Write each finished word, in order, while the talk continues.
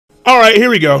All right, here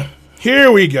we go.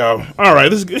 Here we go. All right,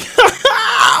 this is good.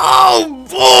 Oh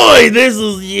boy, this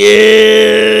is yeah.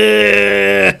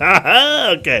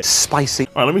 Okay. Spicy.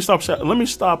 All right, let me stop. Let me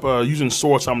stop using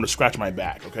swords. So I'm gonna scratch my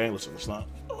back. Okay, listen, it's not.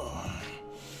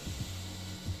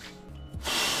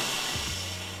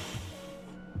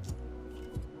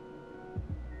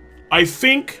 I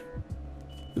think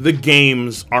the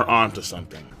games are onto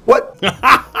something. What?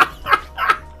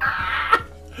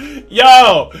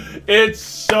 Yo, it's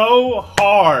so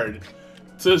hard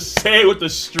to say with a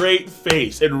straight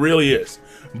face. It really is.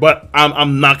 But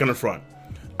I'm not gonna front.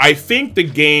 I think the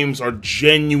games are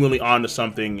genuinely onto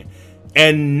something,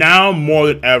 and now more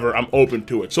than ever, I'm open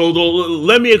to it. So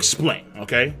let me explain,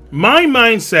 okay? My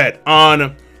mindset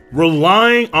on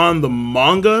relying on the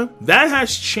manga, that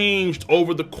has changed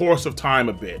over the course of time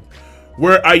a bit.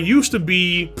 Where I used to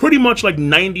be pretty much like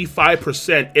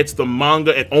 95%, it's the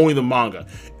manga and only the manga.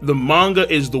 The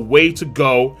manga is the way to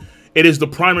go. It is the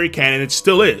primary canon, it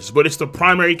still is, but it's the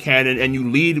primary canon and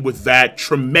you lead with that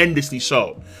tremendously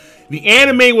so. The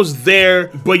anime was there,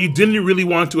 but you didn't really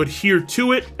want to adhere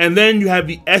to it. And then you have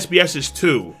the SBSs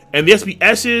too. And the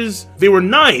SBSs, they were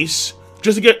nice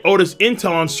just to get Oda's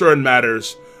intel on certain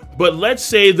matters. But let's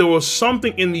say there was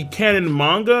something in the canon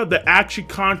manga that actually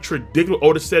contradicted what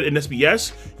Oda said in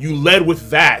SBS, you led with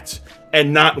that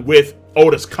and not with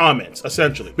Oda's comments,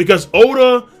 essentially. Because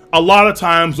Oda, a lot of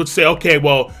times, would say, okay,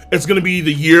 well, it's going to be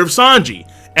the year of Sanji.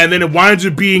 And then it winds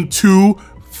up being 2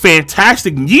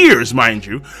 fantastic years, mind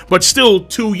you, but still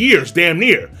 2 years, damn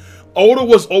near. Oda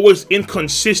was always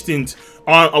inconsistent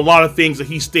on a lot of things that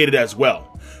he stated as well.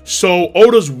 So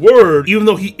Oda's word, even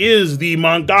though he is the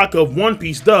mangaka of One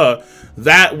Piece,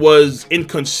 that was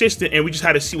inconsistent, and we just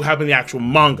had to see what happened in the actual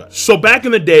manga. So back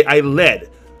in the day, I led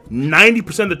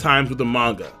 90% of the times with the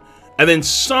manga, and then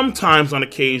sometimes on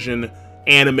occasion,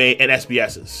 anime and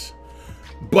SBSs.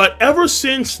 But ever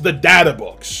since the data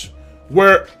books,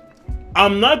 where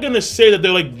I'm not gonna say that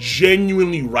they're like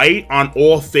genuinely right on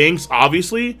all things,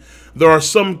 obviously, there are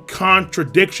some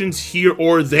contradictions here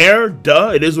or there,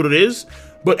 it is what it is.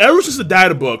 But ever since the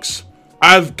data books,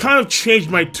 I've kind of changed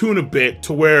my tune a bit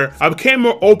to where I became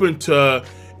more open to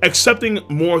accepting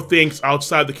more things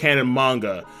outside the canon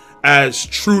manga as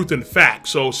truth and fact.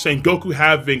 So Sengoku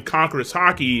having conquered his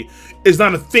haki is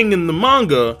not a thing in the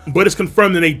manga, but it's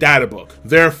confirmed in a data book.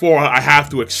 Therefore, I have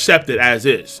to accept it as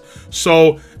is.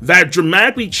 So that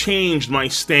dramatically changed my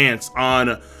stance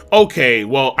on, okay,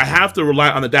 well, I have to rely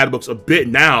on the data books a bit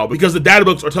now because the data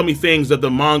books are telling me things that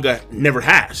the manga never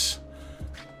has.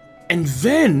 And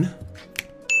then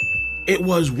it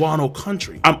was Wano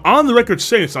Country. I'm on the record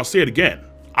saying this, I'll say it again.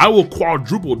 I will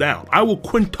quadruple down. I will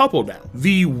quintuple down.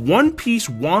 The One Piece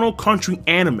Wano Country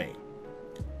anime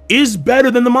is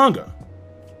better than the manga.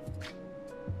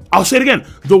 I'll say it again.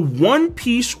 The One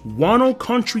Piece Wano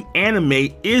Country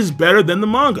anime is better than the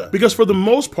manga. Because for the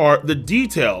most part, the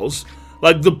details,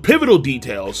 like the pivotal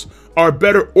details, are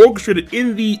better orchestrated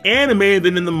in the anime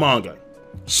than in the manga.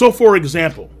 So for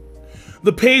example,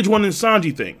 the page 1 in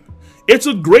Sanji thing. It's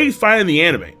a great fight in the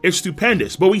anime. It's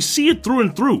stupendous, but we see it through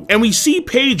and through. And we see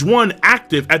page 1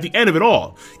 active at the end of it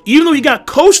all. Even though he got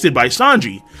coasted by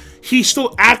Sanji, he's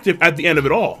still active at the end of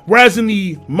it all. Whereas in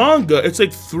the manga, it's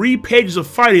like 3 pages of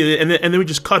fighting and then we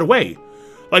just cut away.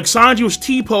 Like Sanji was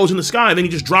T-pose in the sky and then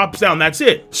he just drops down, that's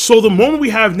it. So the moment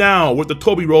we have now with the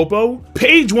Tobi Roppo,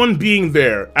 page 1 being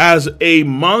there as a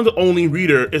manga-only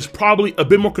reader is probably a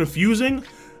bit more confusing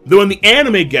than when the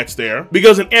anime gets there,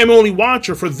 because an anime-only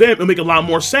watcher, for them, it'll make a lot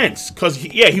more sense, because,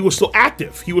 he was still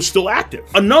active. He was still active.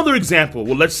 Another example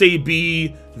will, let's say,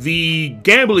 be the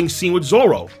gambling scene with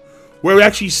Zoro, where we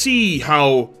actually see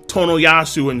how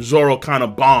Tonoyasu and Zoro kind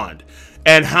of bond,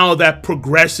 and how that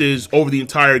progresses over the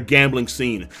entire gambling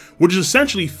scene, which is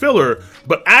essentially filler,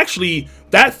 but actually,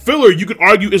 that filler, you could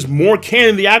argue, is more canon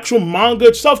than the actual manga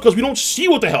itself, because we don't see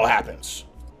what the hell happens.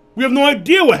 We have no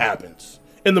idea what happens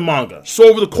in the manga. So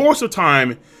over the course of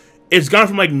time, it's gone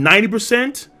from like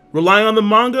 90% relying on the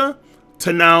manga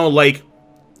to now like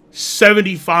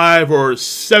 75 or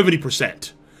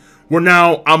 70%. Where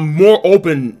now I'm more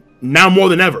open, now more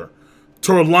than ever,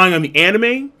 to relying on the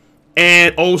anime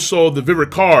and also the Vivid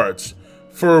cards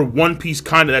for One Piece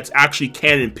content that's actually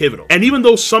canon and pivotal. And even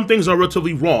though some things are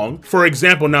relatively wrong, for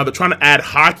example, now they're trying to add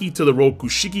haki to the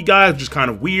Rokushiki guys, which is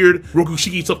kind of weird.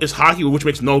 Rokushiki itself is haki, which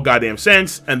makes no goddamn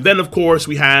sense. And then, of course,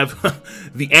 we have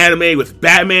the anime with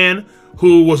Batman,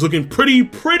 who was looking pretty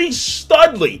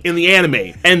studly in the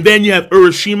anime. And then you have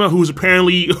Urashima, who's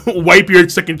apparently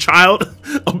Whitebeard's second child.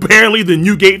 Apparently the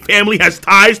Newgate family has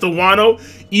ties to Wano,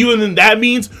 Even then, that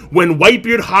means when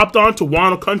Whitebeard hopped on to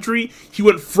Wano Country, he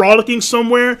went frolicking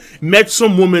somewhere, met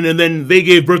some woman, and then they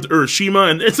gave birth to Urashima.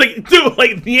 And it's like, dude,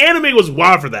 like, the anime was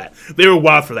wild for that. They were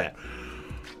wild for that.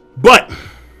 But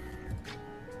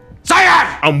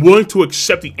I'm willing to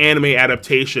accept the anime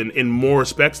adaptation in more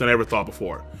respects than I ever thought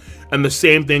before. And the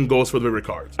same thing goes for the memory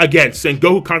cards. Again,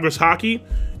 Sengoku conquers Haki.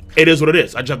 It is what it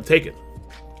is. I just have to take it.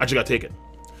 I just gotta take it.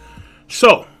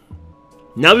 So,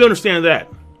 now we understand that.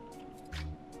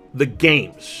 The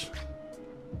games.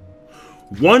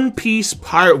 One Piece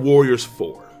Pirate Warriors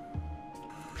 4.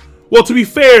 Well, to be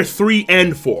fair, 3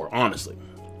 and 4, honestly.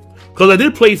 Because I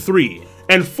did play 3.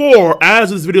 And 4, as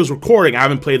this video is recording, I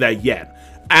haven't played that yet.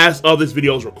 As of this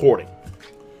video's recording.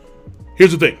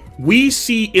 Here's the thing. We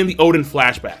see in the Oden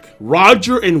flashback,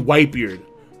 Roger and Whitebeard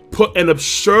put an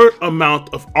absurd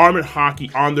amount of armored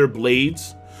Haki on their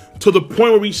blades to the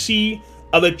point where we see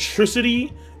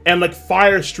electricity and like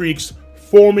fire streaks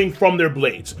forming from their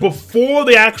blades. Before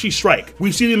they actually strike,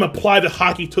 we see them apply the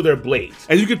Haki to their blades.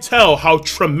 And you could tell how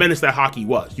tremendous that Haki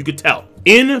was. You could tell.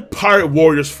 In Pirate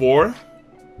Warriors 4,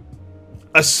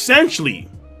 essentially,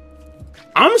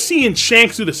 I'm seeing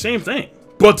Shanks do the same thing,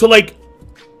 but to like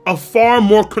a far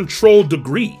more controlled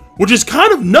degree, which is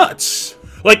kind of nuts.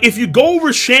 Like, if you go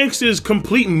over Shanks'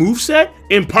 complete moveset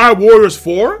in Pirate Warriors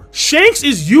 4, Shanks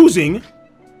is using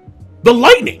the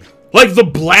lightning, like the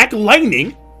black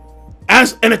lightning,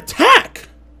 as an attack.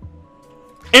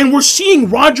 And we're seeing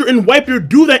Roger and Whitebeard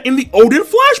do that in the Oden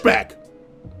flashback.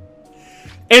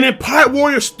 And in Pirate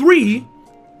Warriors 3,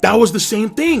 that was the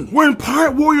same thing. Where in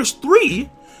Pirate Warriors 3,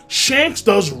 Shanks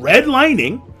does red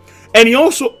lightning, and he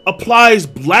also applies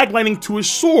black lightning to his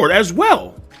sword as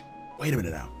well. Wait a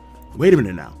minute now. Wait a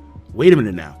minute now. Wait a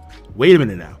minute now. Wait a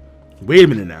minute now. Wait a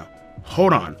minute now.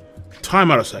 Hold on.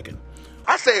 Time out a second.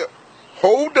 I said,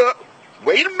 hold up.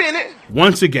 Wait a minute.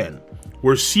 Once again,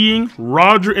 we're seeing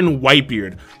Roger and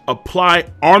Whitebeard apply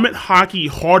armored Haki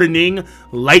hardening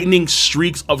lightning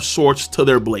streaks of sorts to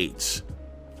their blades.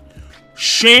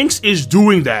 Shanks is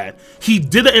doing that. He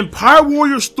did it in Pirate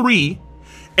Warriors 3,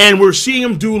 and we're seeing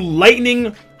him do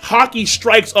lightning Haki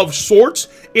strikes of sorts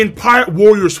in Pirate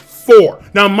Warriors 4.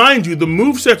 Now, mind you, the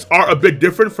movesets are a bit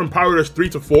different from Pirate Warriors 3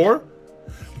 to 4,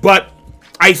 but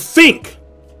I think,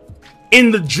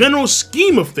 in the general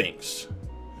scheme of things,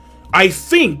 I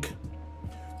think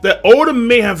that Oda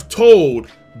may have told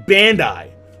Bandai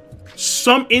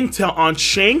some intel on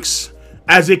Shanks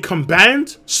as a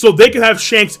combatant, so they could have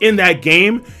Shanks in that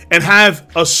game and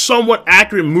have a somewhat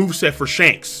accurate moveset for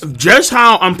Shanks. Just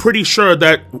how I'm pretty sure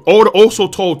that Oda also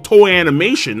told Toei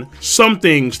Animation some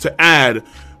things to add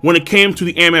when it came to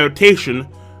the anime adaptation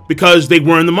because they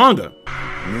were in the manga.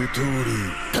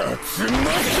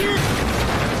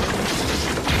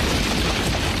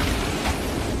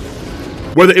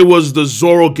 Whether it was the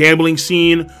Zoro gambling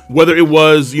scene, whether it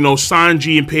was, you know,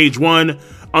 Sanji in page 1,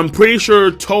 I'm pretty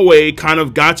sure Toei kind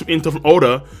of got some intel from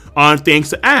Oda on things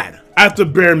to add. At the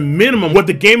bare minimum, what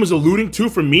the game is alluding to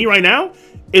for me right now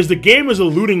is the game is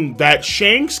alluding that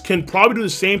Shanks can probably do the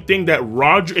same thing that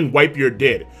Roger and Whitebeard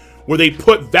did, where they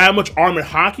put that much armored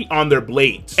Haki on their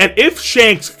blades. And if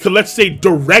Shanks could, let's say,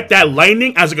 direct that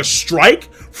lightning as like a strike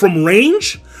from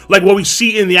range, like what we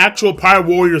see in the actual Pirate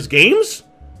Warriors games,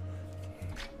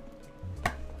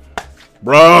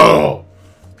 Bro,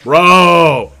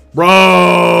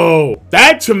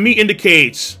 that to me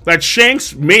indicates that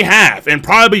Shanks may have, and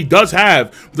probably does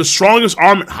have, the strongest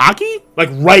armored Haki, like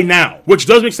right now. Which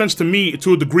does make sense to me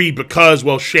to a degree because,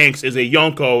 well, Shanks is a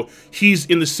Yonko. He's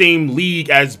in the same league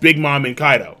as Big Mom and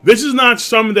Kaido. This is not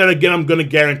something that, again, I'm gonna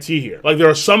guarantee here. Like, there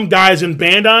are some guys in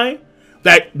Bandai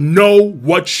that know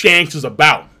what Shanks is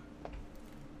about.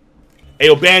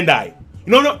 Ayo, Bandai.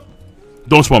 No.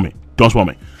 Don't spoil me. Don't spoil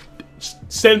me.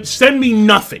 Send me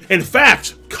nothing. In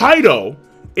fact, Kaido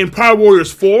in Pirate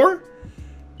Warriors 4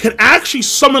 can actually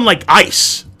summon like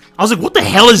ice. I was like, what the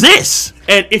hell is this?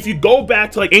 And if you go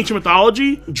back to like ancient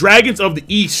mythology, dragons of the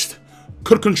east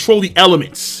could control the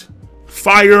elements.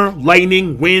 Fire,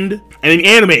 lightning, wind. And in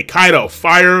anime, Kaido,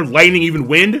 fire, lightning, even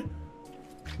wind.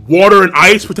 Water and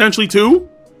ice potentially too.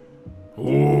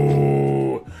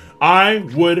 Ooh. I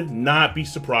would not be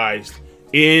surprised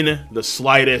in the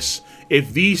slightest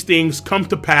if these things come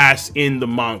to pass in the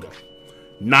manga.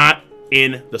 Not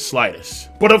in the slightest.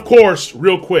 But of course,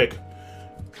 real quick,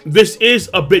 this is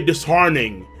a bit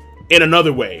disheartening in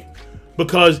another way,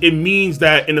 because it means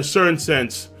that in a certain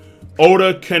sense,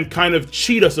 Oda can kind of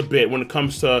cheat us a bit when it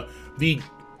comes to the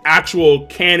actual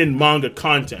canon manga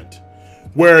content,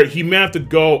 where he may have to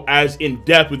go as in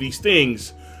depth with these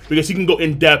things because he can go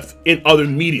in depth in other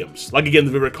mediums, like again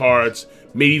the favorite cards,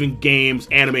 maybe even games,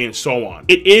 anime, and so on.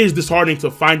 It is disheartening to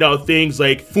find out things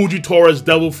like Fujitora's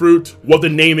devil fruit, what the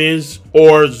name is,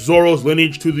 or Zoro's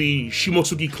lineage to the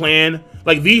Shimotsuki clan.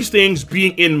 Like, these things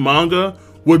being in manga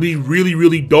would be really,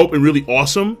 really dope and really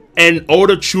awesome. And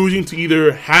Oda choosing to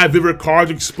either have favorite cards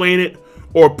explain it,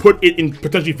 or put it in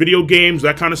potentially video games,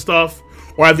 that kind of stuff,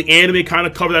 or have the anime kind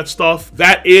of cover that stuff,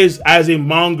 that is, as a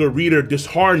manga reader,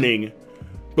 disheartening,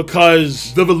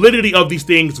 because the validity of these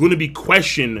things wouldn't be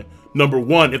questioned, number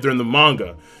one, if they're in the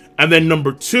manga. And then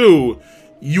number two,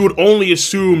 you would only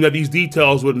assume that these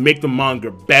details would make the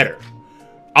manga better.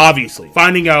 Obviously,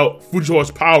 finding out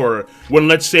Fujitora's power when,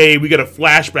 let's say, we get a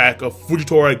flashback of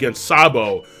Fujitora against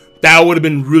Sabo, that would have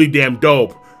been really damn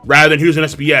dope, rather than here's an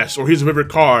SBS, or here's a favorite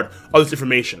card, all this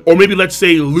information. Or maybe let's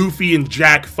say Luffy and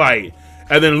Jack fight,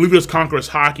 and then Luffy does Conqueror's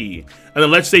Haki, and then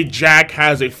let's say Jack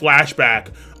has a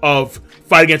flashback of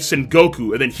fight against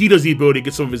Sengoku, and then he does the ability to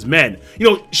get some of his men. You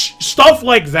know, stuff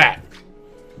like that.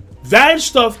 That is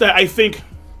stuff that I think...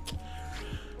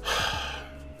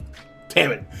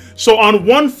 Damn it. So on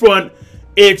one front,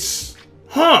 it's,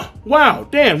 wow,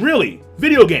 damn, really?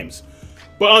 Video games.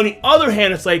 But on the other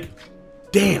hand, it's like,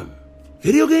 damn,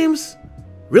 video games?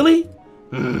 Really?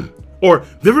 Or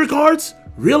favorite cards?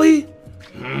 Really?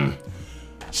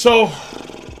 So...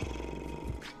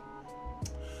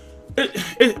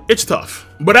 It's tough.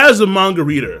 But as a manga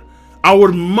reader, I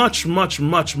would much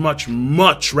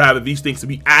rather these things to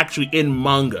be actually in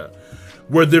manga,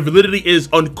 where their validity is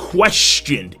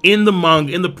unquestioned in the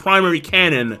manga, in the primary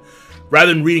canon,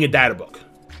 rather than reading a data book.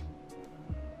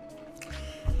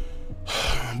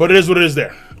 But it is what it is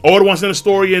there. Oda wants to end a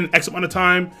story in X amount of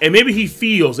time, and maybe he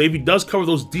feels that if he does cover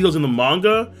those details in the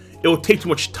manga, it will take too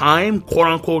much time,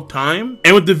 quote-unquote time.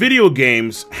 And with the video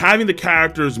games, having the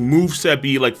characters' moveset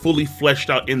be like fully fleshed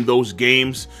out in those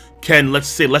games can, let's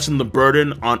say, lessen the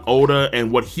burden on Oda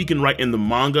and what he can write in the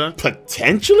manga.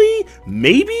 Potentially,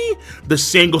 maybe. The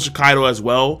same goes to Kaido as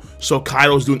well. So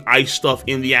Kaido's doing ice stuff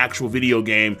in the actual video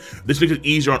game. This makes it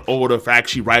easier on Oda to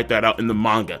actually write that out in the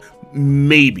manga.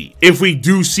 Maybe. If we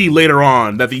do see later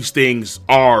on that these things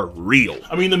are real.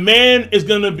 I mean, the man is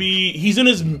gonna be, he's in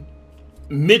his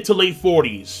mid to late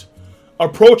 40s,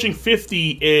 approaching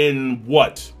 50 in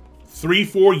what,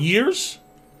 3-4 years?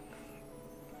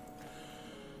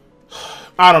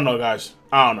 I don't know, guys.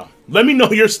 I don't know. Let me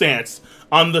know your stance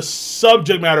on the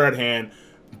subject matter at hand.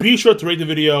 Be sure to rate the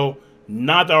video.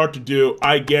 Not that hard to do.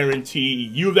 I guarantee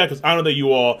you that, because I know that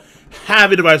you all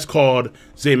have a device called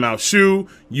Zemaosu.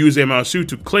 Use Zemaosu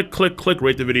to click,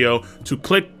 rate the video, to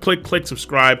click,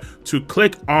 subscribe, to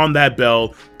click on that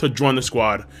bell to join the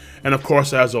squad. And of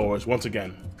course, as always, once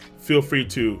again, feel free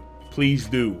to, please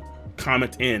do,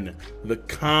 comment in the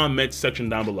comment section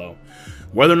down below.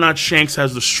 Whether or not Shanks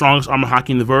has the strongest armor haki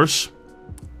in the verse,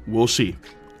 we'll see.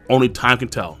 Only time can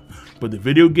tell. But the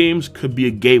video games could be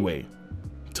a gateway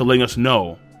to letting us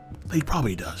know that he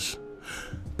probably does.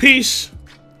 Peace,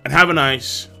 and have a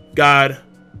nice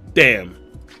goddamn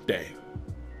day.